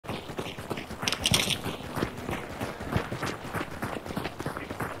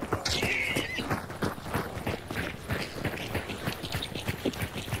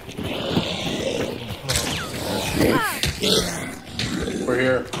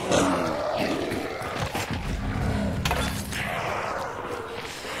What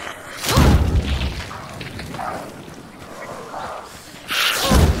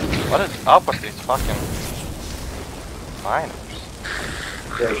is up with these fucking miners?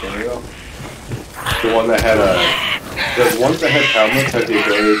 There, can you go? The one that had the ones that had helmets had the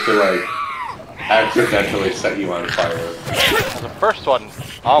ability to like accidentally set you on fire. The first one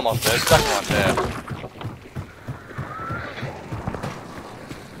almost did, the second one did.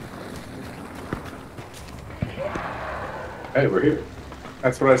 Hey, we're here.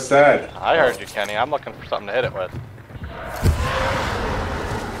 That's what I said. I heard you, Kenny. I'm looking for something to hit it with.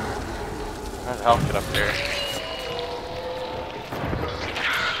 There's a health kit up here.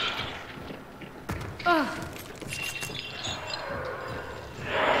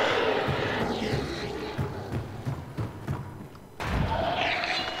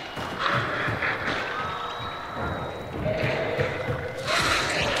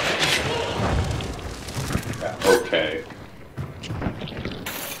 Okay.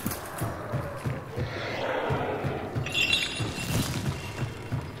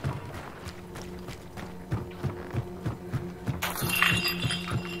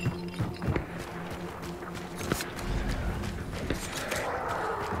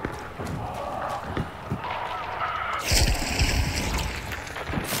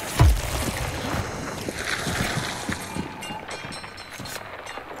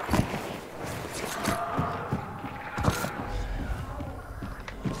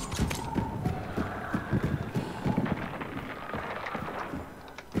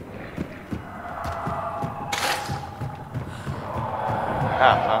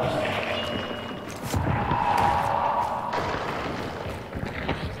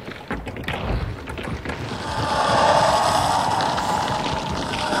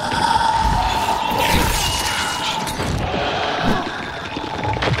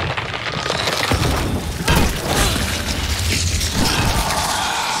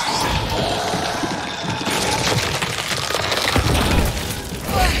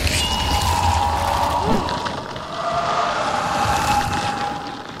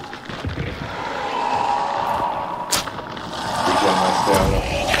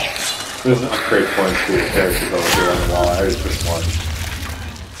 There's upgrade points for your characters over here on the wall. I was just one.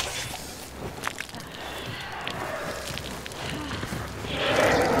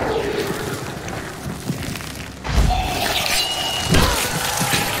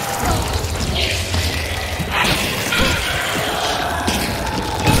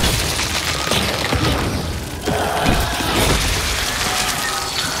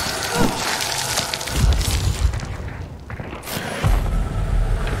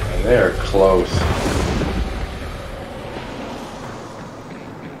 They're close.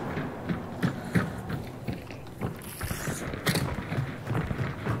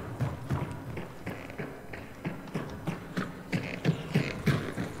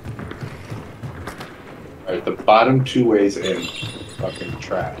 Alright, the bottom two ways in. Fucking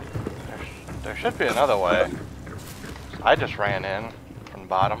trap. There should be another way. I just ran in from the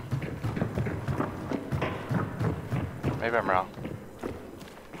bottom. Maybe I'm wrong.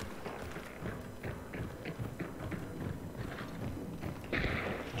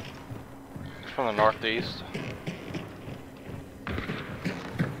 From the northeast.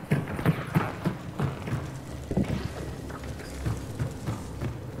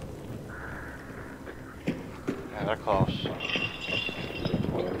 Yeah, they're close.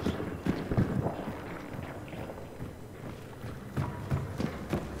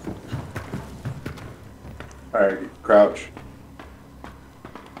 Alright, crouch.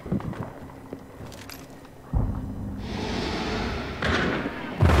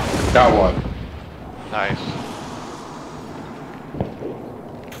 Got one. Nice.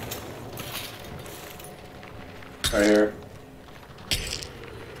 Right here.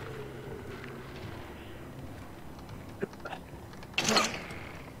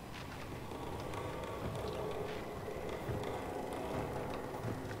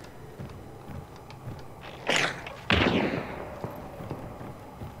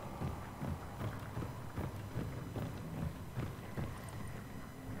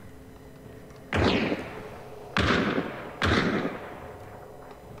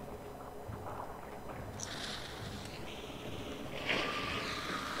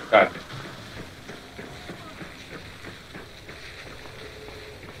 Got it.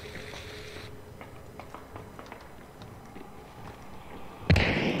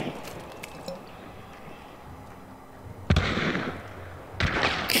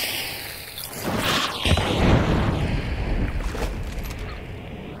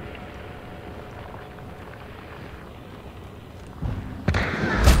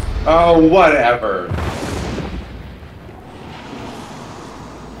 Oh, whatever.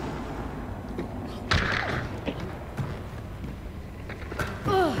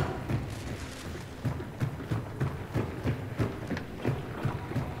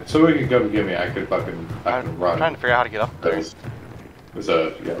 If somebody can come get me, I could fucking I'm run. trying to figure out how to get up there. There's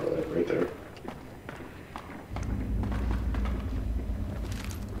a yellow light right there.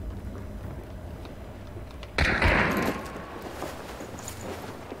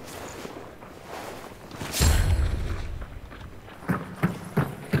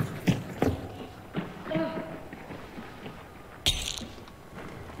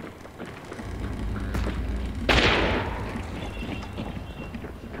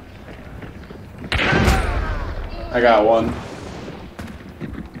 I got one.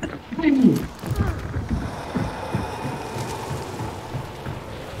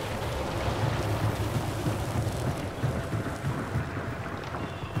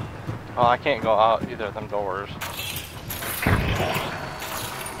 Oh, I can't go out either of them doors.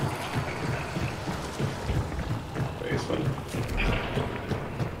 Basement.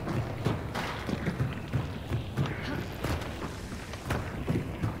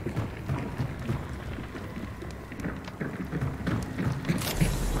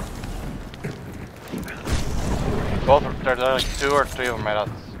 Both, there's like 2 or 3 of them right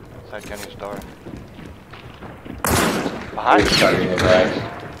outside Kenny's door. Behind you.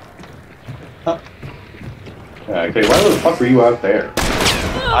 Huh. Yeah, okay, why the fuck are you out there?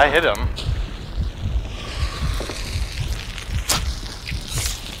 I hit him.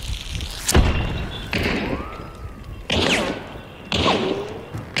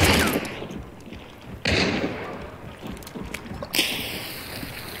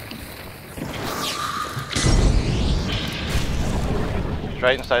 He's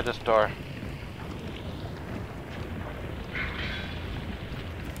right inside this door.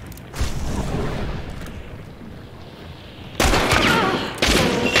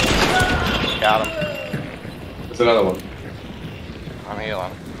 Got him. There's another one. I'm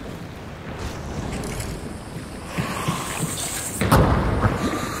healing.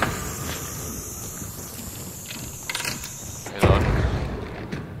 Reload.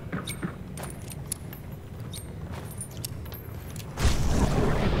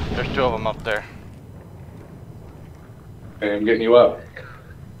 There's 2 of them up there. Okay, I'm getting you up.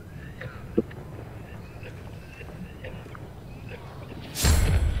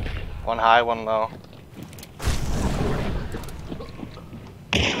 One high, one low.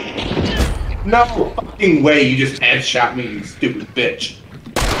 No fucking way you just headshot me, you stupid bitch.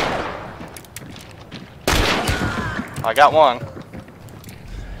 I got one.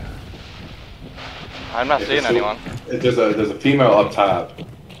 I'm not seeing anyone. There's a female up top.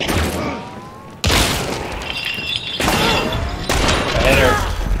 I hit her.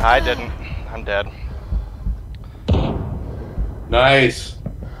 I didn't. I'm dead. Nice.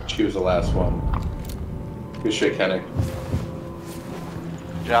 She was the last one. Good shit, Kenny.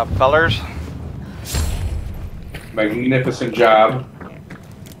 Good job, fellers. Magnificent job.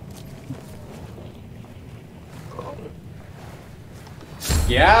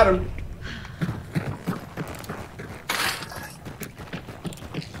 Got him.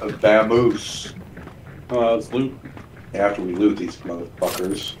 A vamoose. Oh, let's loot. After we loot these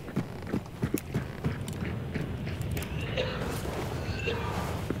motherfuckers.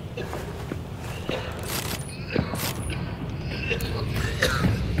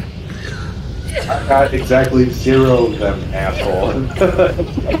 I got exactly 0 of them, asshole.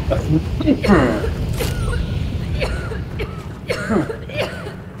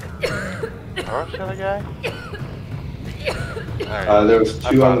 Where's the other guy? There was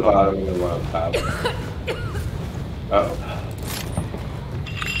 2 on the bottom and then 1 on top. Uh-oh.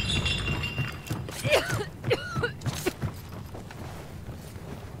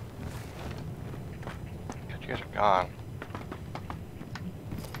 You guys are gone.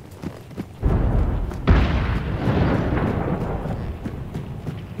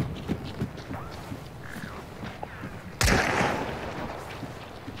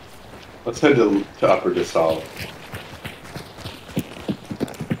 Let's head to Upper DeSalle.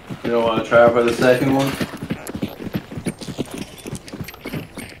 You don't want to try for the second one?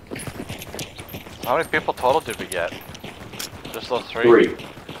 How many people total did we get? Just those 3? 3.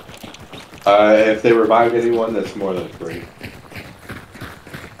 If they revive anyone, that's more than 3.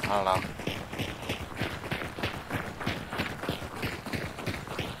 I don't know.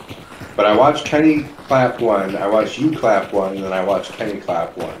 But I watched Kenny clap 1, I watched you clap 1, and then I watched Kenny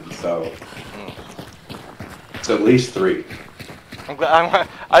clap 1, so... It's at least 3. I'm glad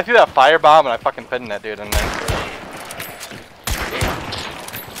I threw that firebomb and I fucking pinned that dude in there.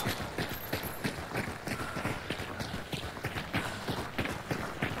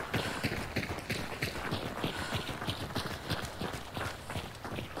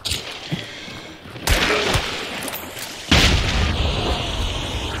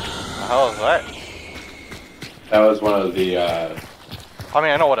 hell is that? That was one of the, I mean,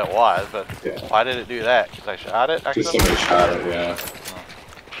 I know what it was, but yeah. why did it do that? Because I shot it? Just somebody shot it, yeah.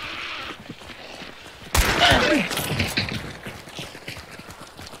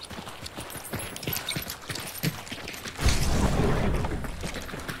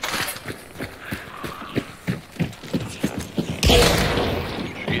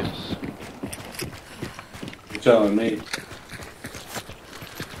 Jesus. You're telling me.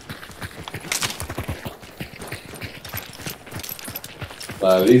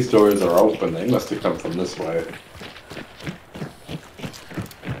 These doors are open. They must have come from this way.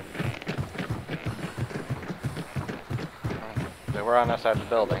 They were on this side of the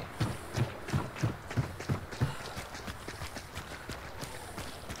building.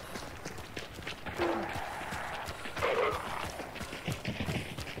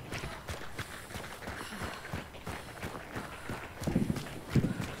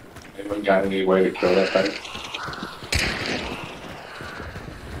 Anyone got any way to kill that thing?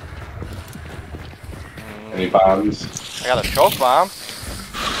 Any bombs? I got a choke bomb.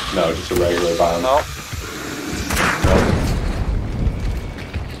 No, just a regular bomb. No. Nope.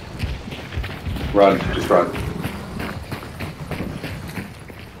 Run, just run.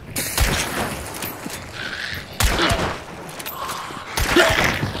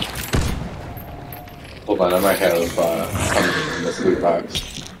 Hold on, I might have something in this loot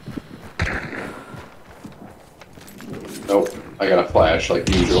box. Nope, I got a flash like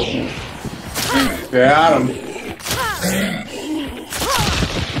usual. Got him. Nice.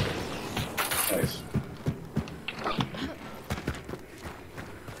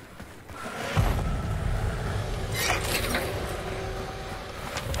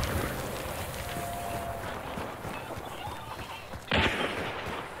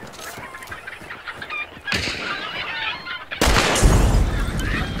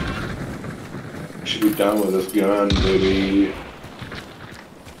 Should be done with this gun, baby.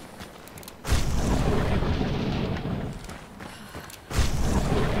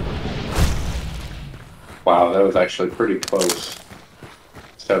 Wow, that was actually pretty close.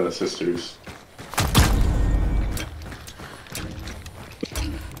 Seven Sisters.